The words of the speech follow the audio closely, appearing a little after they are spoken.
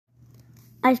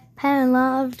I spent a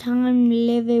lot of time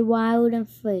living wild and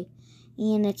free.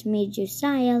 And it's me,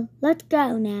 Josiah. Let's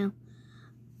go now.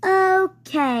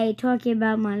 Okay, talking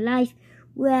about my life.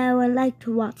 Well, I like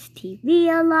to watch TV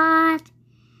a lot.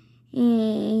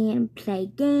 And play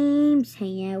games,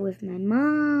 hang out with my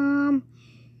mom.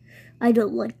 I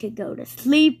don't like to go to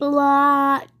sleep a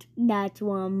lot. That's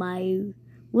one of my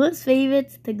worst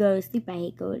favorites, to go to sleep. I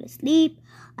hate going to sleep.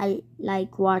 I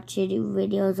like watching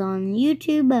videos on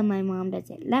YouTube, but my mom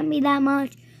doesn't let me that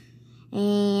much.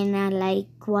 And I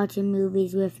like watching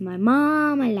movies with my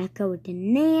mom. I like going to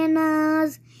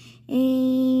Nana's.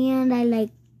 And I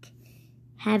like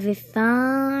having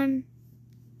fun.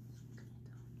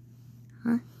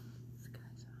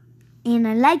 And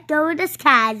I like going to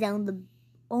Sky Zone,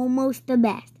 almost the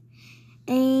best.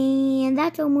 And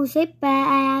that's almost it, but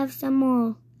I have some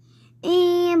more.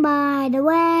 And by the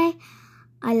way,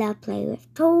 I love playing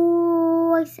with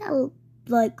toys,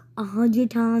 like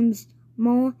 100 times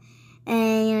more.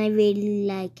 And I really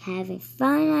like having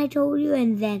fun, I told you.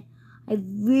 And then I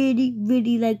really,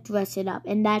 really like dressing up.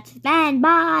 And that's fun.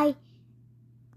 Bye.